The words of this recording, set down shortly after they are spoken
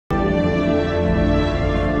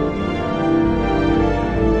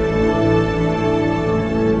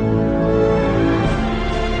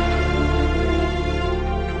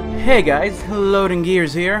Hey guys, Loading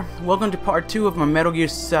Gears here. Welcome to part 2 of my Metal Gear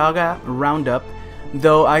Saga Roundup,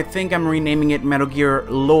 though I think I'm renaming it Metal Gear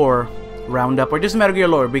Lore Roundup, or just Metal Gear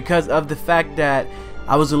Lore, because of the fact that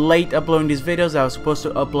I was late uploading these videos. I was supposed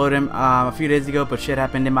to upload them a few days ago, but shit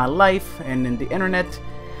happened in my life and in the internet,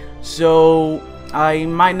 so I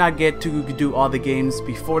might not get to do all the games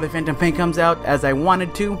before the Phantom Pain comes out as I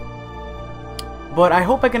wanted to, but I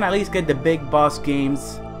hope I can at least get the big boss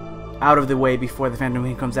games out of the way before the Phantom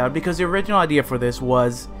Pain comes out, because the original idea for this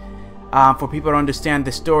was for people to understand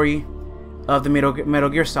the story of the Metal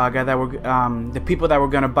Gear Saga, that were the people that were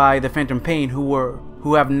gonna buy the Phantom Pain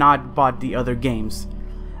who have not bought the other games,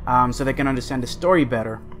 so they can understand the story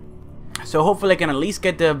better. So hopefully I can at least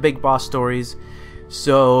get the big boss stories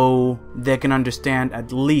so they can understand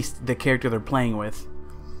at least the character they're playing with.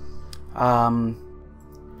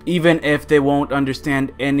 Even if they won't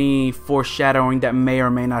understand any foreshadowing that may or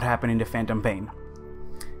may not happen in the Phantom Pain.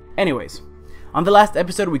 Anyways, on the last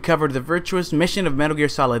episode we covered the virtuous mission of Metal Gear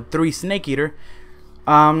Solid 3 Snake Eater.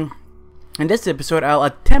 In this episode I'll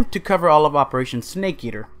attempt to cover all of Operation Snake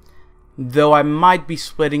Eater, though I might be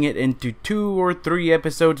splitting it into 2 or 3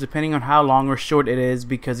 episodes depending on how long or short it is,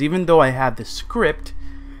 because even though I have the script,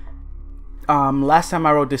 last time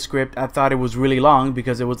I wrote the script I thought it was really long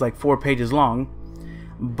because it was like 4 pages long.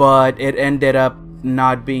 But it ended up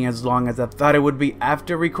not being as long as I thought it would be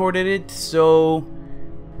after recorded it, so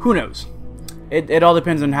who knows? It all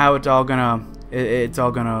depends on how it's all gonna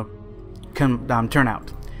turn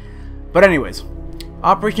out. But anyways,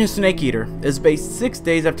 Operation Snake Eater is based 6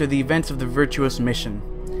 days after the events of the Virtuous mission.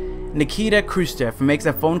 Nikita Khrushchev makes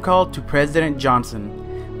a phone call to President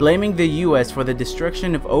Johnson, blaming the US for the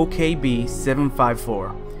destruction of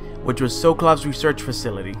OKB-754, which was Sokolov's research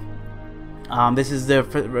facility. This is the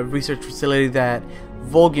research facility that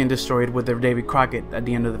Volgin destroyed with their Davy Crockett at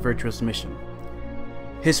the end of the Virtuous mission.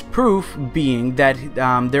 His proof being that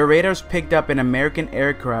their radars picked up an American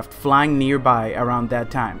aircraft flying nearby around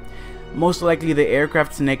that time, most likely the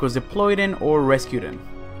aircraft Snake was deployed in or rescued in.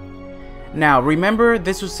 Now remember,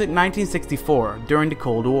 this was 1964, during the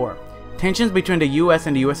Cold War. Tensions between the US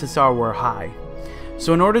and the USSR were high.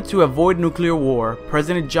 So in order to avoid nuclear war,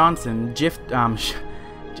 President Johnson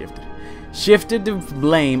shifted the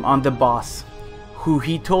blame on the boss, who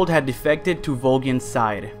he told had defected to Volgin's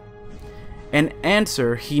side. An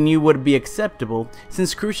answer he knew would be acceptable,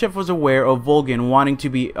 since Khrushchev was aware of Volgin wanting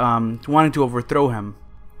to overthrow him.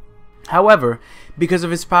 However, because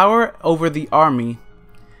of his power over the army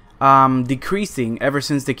decreasing ever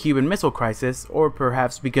since the Cuban Missile Crisis, or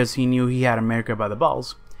perhaps because he knew he had America by the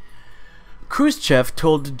balls, Khrushchev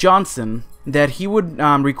told Johnson that he would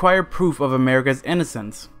require proof of America's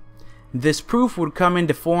innocence. This proof would come in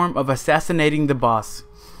the form of assassinating the boss.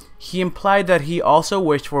 He implied that he also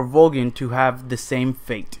wished for Volgin to have the same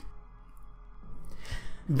fate.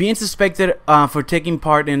 Being suspected for taking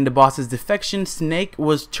part in the boss's defection, Snake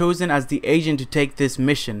was chosen as the agent to take this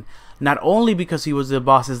mission, not only because he was the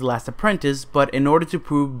boss's last apprentice, but in order to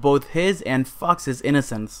prove both his and Fox's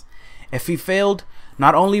innocence. If he failed,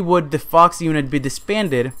 not only would the Fox unit be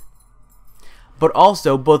disbanded, but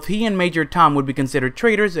also both he and Major Tom would be considered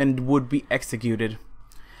traitors and would be executed.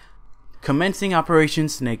 Commencing Operation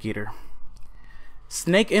Snake Eater.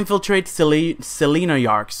 Snake infiltrates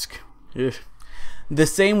Selenoyarsk, the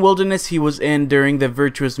same wilderness he was in during the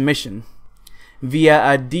Virtuous mission,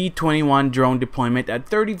 via a D-21 drone deployment at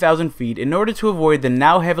 30,000 feet in order to avoid the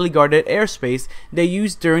now heavily guarded airspace they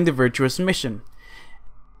used during the Virtuous mission.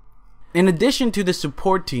 In addition to the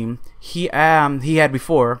support team he had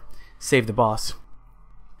before, save the boss,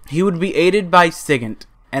 he would be aided by Sigint,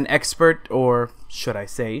 an expert, or should I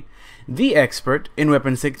say, the expert in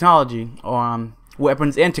weapons technology, or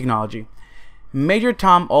weapons and technology. Major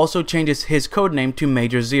Tom also changes his codename to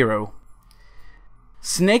Major Zero.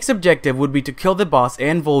 Snake's objective would be to kill the boss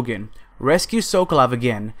and Volgin, rescue Sokolov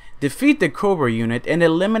again, defeat the Cobra unit, and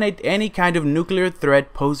eliminate any kind of nuclear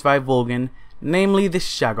threat posed by Volgin, namely the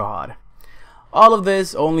Shagohod. All of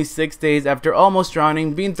this only 6 days after almost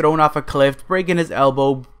drowning, being thrown off a cliff, breaking his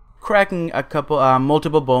elbow, cracking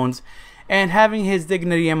multiple bones, and having his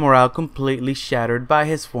dignity and morale completely shattered by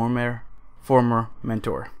his former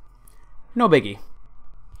mentor. No biggie.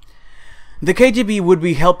 The KGB would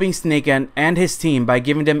be helping Snake and his team by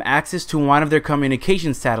giving them access to one of their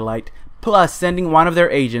communications satellite, plus sending one of their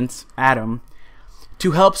agents, Adam,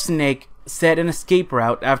 to help Snake set an escape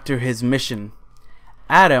route after his mission.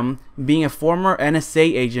 Adam, being a former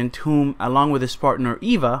NSA agent whom, along with his partner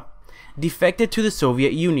Eva, defected to the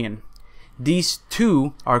Soviet Union. These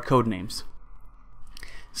two are codenames.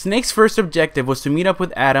 Snake's first objective was to meet up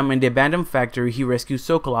with Adam in the abandoned factory he rescued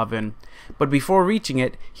Sokolov in, but before reaching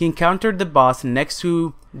it, he encountered the boss next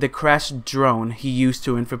to the crashed drone he used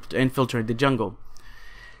to infiltrate the jungle.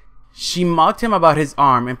 She mocked him about his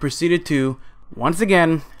arm and proceeded to, once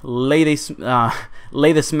again, lay the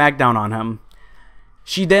smackdown on him.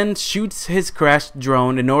 She then shoots his crashed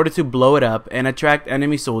drone in order to blow it up and attract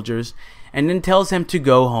enemy soldiers, and then tells him to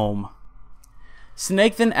go home.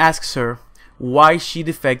 Snake then asks her why she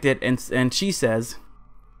defected, and she says,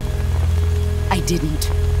 I didn't.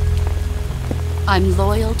 I'm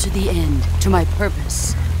loyal to the end, to my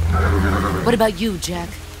purpose. What about you, Jack?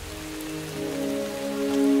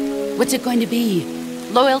 What's it going to be?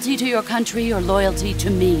 Loyalty to your country or loyalty to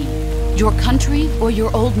me? Your country or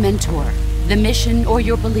your old mentor? The mission or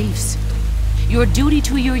your beliefs? Your duty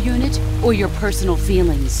to your unit or your personal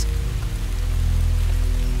feelings?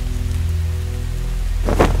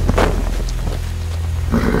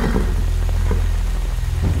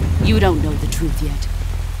 You don't know the truth yet.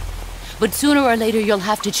 But sooner or later you'll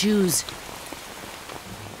have to choose.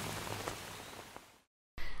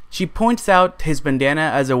 She points out his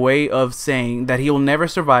bandana as a way of saying that he will never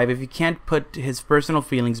survive if he can't put his personal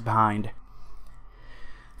feelings behind.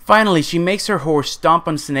 Finally, she makes her horse stomp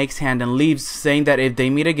on Snake's hand and leaves, saying that if they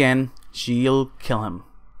meet again, she'll kill him.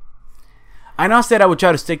 I know I said I would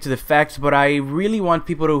try to stick to the facts, but I really want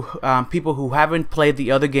people who haven't played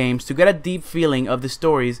the other games to get a deep feeling of the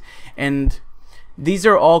stories, and these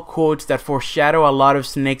are all quotes that foreshadow a lot of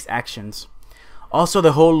Snake's actions. Also,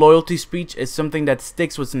 the whole loyalty speech is something that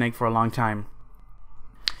sticks with Snake for a long time.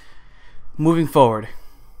 Moving forward.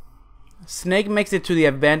 Snake makes it to the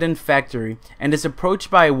abandoned factory and is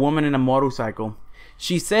approached by a woman in a motorcycle.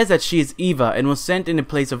 She says that she is Eva and was sent in the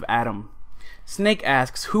place of Adam. Snake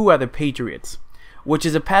asks who are the Patriots, which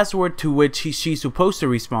is a password to which she's supposed to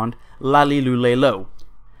respond Lali Lule Lo,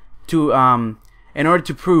 in order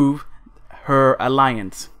to prove her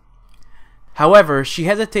alliance. However, she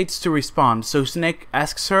hesitates to respond, so Snake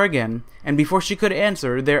asks her again, and before she could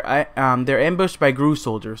answer, they're ambushed by GRU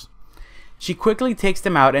soldiers. She quickly takes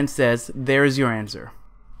them out and says, "There's your answer."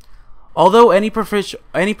 Although any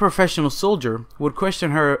professional soldier would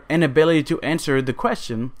question her inability to answer the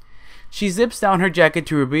question, she zips down her jacket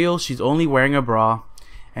to reveal she's only wearing a bra,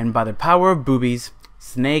 and by the power of boobies,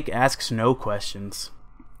 Snake asks no questions.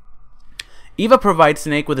 Eva provides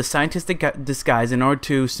Snake with a scientific disguise in order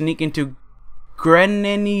to sneak into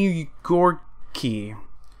Grenenigorki,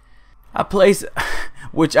 a place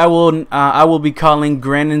which I will be calling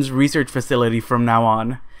Grenen's research facility from now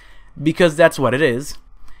on, because that's what it is,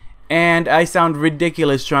 and I sound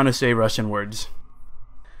ridiculous trying to say Russian words.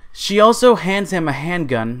 She also hands him a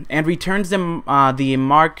handgun and returns him the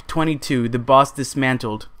Mark 22 the boss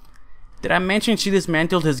dismantled. Did I mention she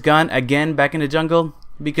dismantled his gun again back in the jungle?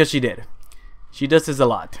 Because she did. She does this a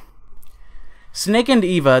lot. Snake and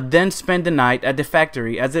Eva then spend the night at the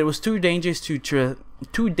factory as it was too dangerous to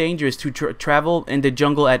travel in the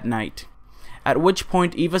jungle at night. At which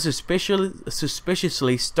point Eva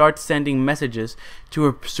suspiciously starts sending messages to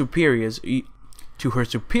her superiors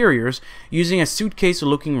using a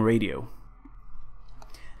suitcase-looking radio.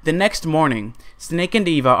 The next morning, Snake and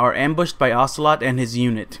Eva are ambushed by Ocelot and his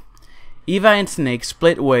unit. Eva and Snake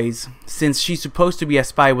split ways since she's supposed to be a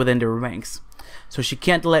spy within their ranks, so she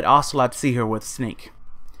can't let Ocelot see her with Snake.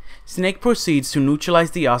 Snake proceeds to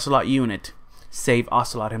neutralize the Ocelot unit, save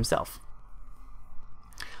Ocelot himself.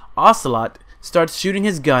 Ocelot starts shooting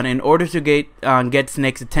his gun in order to get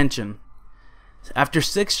Snake's attention. After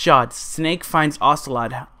 6 shots, Snake finds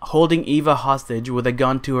Ocelot holding Eva hostage with a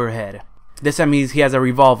gun to her head. This time he has a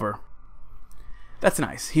revolver. That's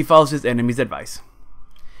nice, he follows his enemy's advice.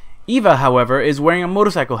 Eva, however, is wearing a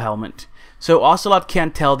motorcycle helmet, so Ocelot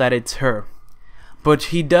can't tell that it's her. But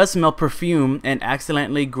he does smell perfume and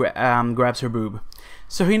accidentally grabs her boob,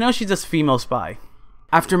 so he knows she's a female spy.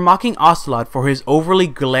 After mocking Ocelot for his overly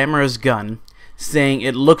glamorous gun, saying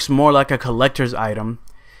it looks more like a collector's item,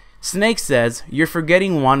 Snake says, "You're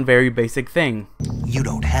forgetting one very basic thing. You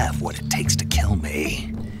don't have what it takes to kill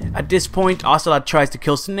me." At this point, Ocelot tries to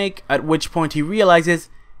kill Snake, at which point he realizes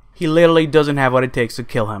he literally doesn't have what it takes to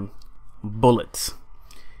kill him. Bullets.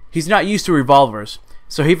 He's not used to revolvers,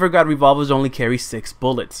 so he forgot revolvers only carry 6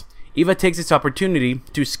 bullets. Eva takes this opportunity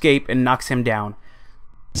to escape and knocks him down.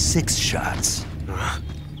 6 shots.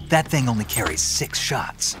 That thing only carries 6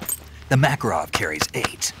 shots. The Makarov carries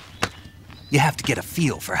 8. You have to get a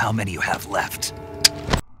feel for how many you have left.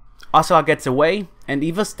 Ocelot gets away, and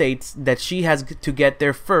Eva states that she has to get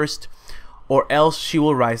there first, or else she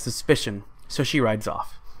will raise suspicion, so she rides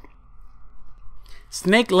off.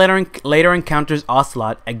 Snake later encounters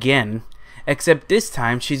Ocelot again, except this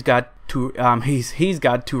time he's got two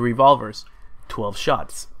revolvers, 12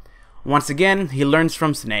 shots. Once again, he learns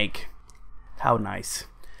from Snake. How nice.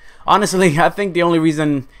 Honestly, I think the only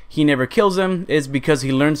reason he never kills him is because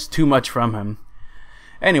he learns too much from him.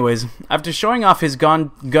 Anyways, after showing off his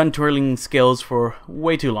gun twirling skills for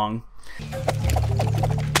way too long,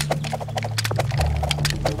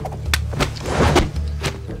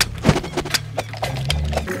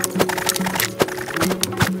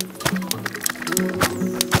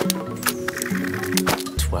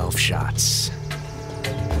 shots.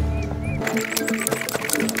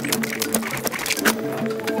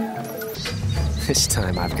 This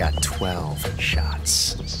time I've got 12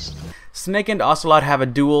 shots. Snake and Ocelot have a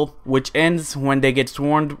duel, which ends when they get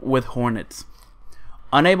swarmed with hornets.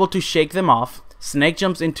 Unable to shake them off, Snake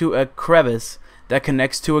jumps into a crevice that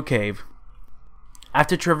connects to a cave.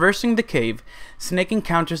 After traversing the cave, Snake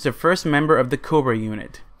encounters the first member of the Cobra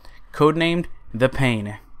unit, codenamed the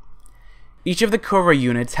Pain. Each of the Cobra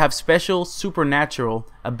units have special supernatural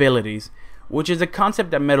abilities, which is a concept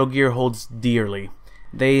that Metal Gear holds dearly.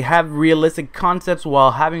 They have realistic concepts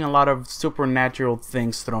while having a lot of supernatural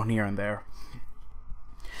things thrown here and there.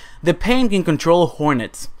 The Pain can control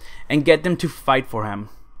hornets and get them to fight for him.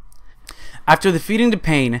 After defeating the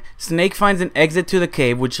Pain, Snake finds an exit to the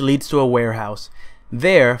cave which leads to a warehouse.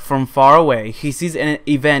 There, from far away, he sees an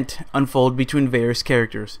event unfold between various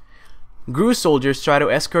characters. Gru's soldiers try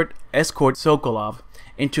to escort Sokolov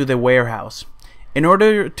into the warehouse. In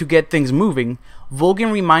order to get things moving,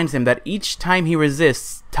 Volgin reminds him that each time he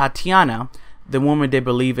resists, Tatiana, the woman they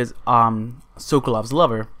believe is Sokolov's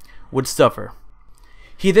lover, would suffer.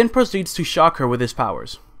 He then proceeds to shock her with his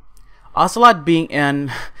powers. Ocelot, being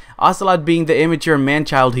the immature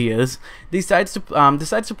man-child he is, decides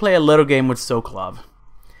to play a little game with Sokolov.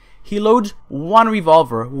 He loads one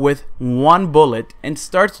revolver with one bullet and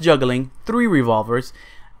starts juggling 3 revolvers,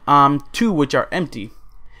 2 which are empty.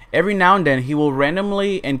 Every now and then he will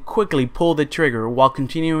randomly and quickly pull the trigger while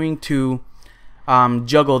continuing to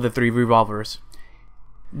juggle the 3 revolvers.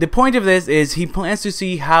 The point of this is he plans to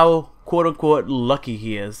see how quote-unquote lucky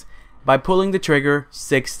he is by pulling the trigger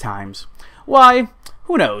 6 times. Why?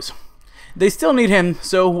 Who knows? They still need him,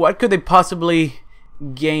 so what could they possibly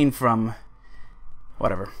gain from...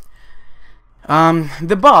 whatever.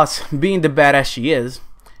 The boss, being the badass she is,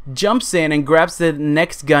 jumps in and grabs the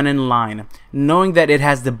next gun in line, knowing that it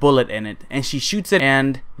has the bullet in it, and she shoots it,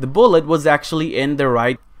 and the bullet was actually in the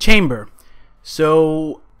right chamber.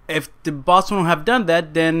 So, if the boss wouldn't have done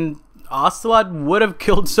that, then Ocelot would have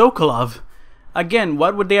killed Sokolov. Again,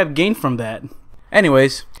 what would they have gained from that?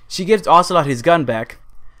 Anyways, she gives Ocelot his gun back,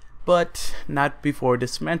 but not before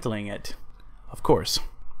dismantling it, of course.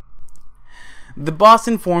 The boss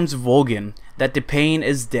informs Volgin that the Pain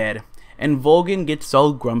is dead, and Volgin gets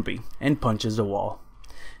all grumpy and punches the wall,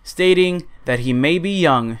 stating that he may be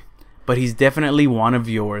young, but he's definitely one of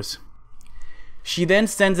yours. She then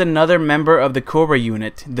sends another member of the Cobra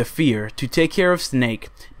unit, the Fear, to take care of Snake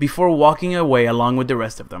before walking away along with the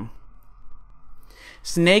rest of them.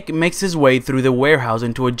 Snake makes his way through the warehouse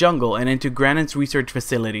into a jungle and into Granon's research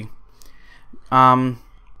facility. Wearing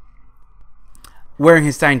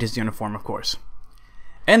his scientist uniform, of course.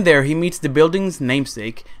 And there he meets the building's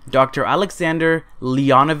namesake, Dr. Alexander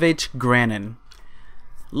Leonovich Granin.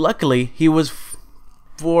 Luckily, he was,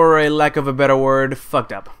 for a lack of a better word,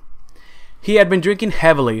 fucked up. He had been drinking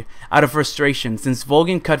heavily out of frustration since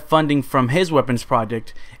Volgin cut funding from his weapons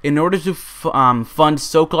project in order to fund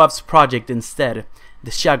Sokolov's project instead,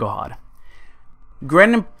 the Shagohod.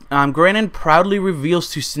 Granin proudly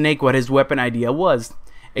reveals to Snake what his weapon idea was.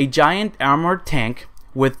 A giant armored tank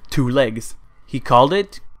with 2 legs. He called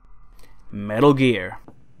it Metal Gear.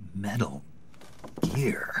 Metal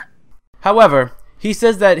Gear? However, he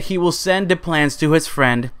says that he will send the plans to his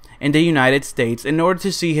friend in the United States in order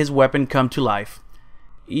to see his weapon come to life.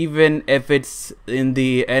 Even if it's in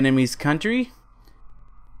the enemy's country?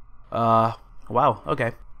 Wow,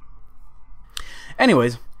 okay.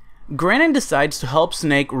 Anyways, Granin decides to help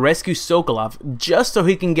Snake rescue Sokolov just so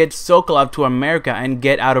he can get Sokolov to America and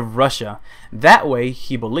get out of Russia. That way,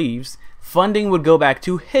 he believes, funding would go back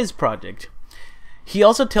to his project. He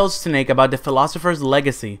also tells Snake about the Philosopher's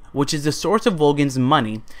Legacy, which is the source of Volgin's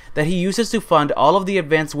money that he uses to fund all of the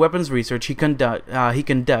advanced weapons research he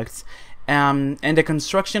conducts and the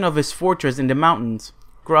construction of his fortress in the mountains,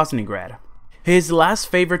 Groznygrad. His last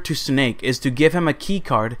favor to Snake is to give him a key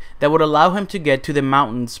card that would allow him to get to the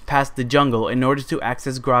mountains past the jungle in order to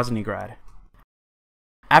access Groznygrad.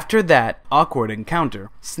 After that awkward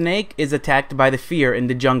encounter, Snake is attacked by the Fear in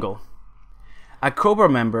the jungle, a Cobra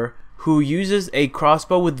member who uses a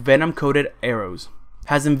crossbow with venom-coated arrows.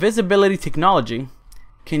 has invisibility technology,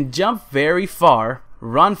 can jump very far,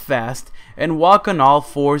 run fast, and walk on all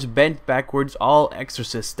fours bent backwards all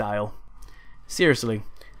Exorcist style. Seriously,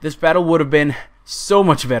 this battle would have been so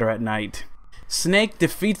much better at night. Snake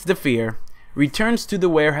defeats the fear, returns to the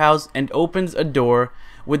warehouse, and opens a door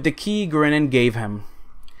with the key Grinnin gave him.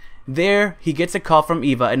 There, he gets a call from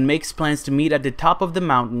Eva and makes plans to meet at the top of the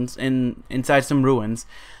mountains inside some ruins,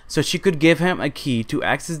 so she could give him a key to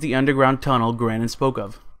access the underground tunnel Grinnin spoke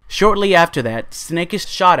of. Shortly after that, Snake is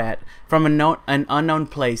shot at from an unknown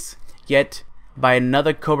place, yet by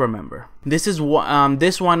another Cobra member.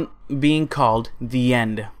 This one being called The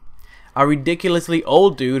End, a ridiculously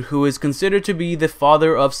old dude who is considered to be the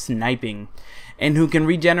father of sniping, and who can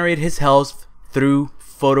regenerate his health through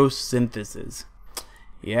photosynthesis.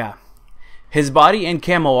 Yeah. His body and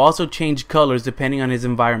camo also change colors depending on his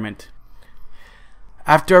environment.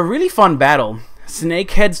 After a really fun battle,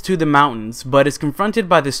 Snake heads to the mountains, but is confronted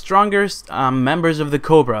by the strongest members of the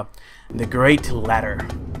Cobra, the Great Ladder.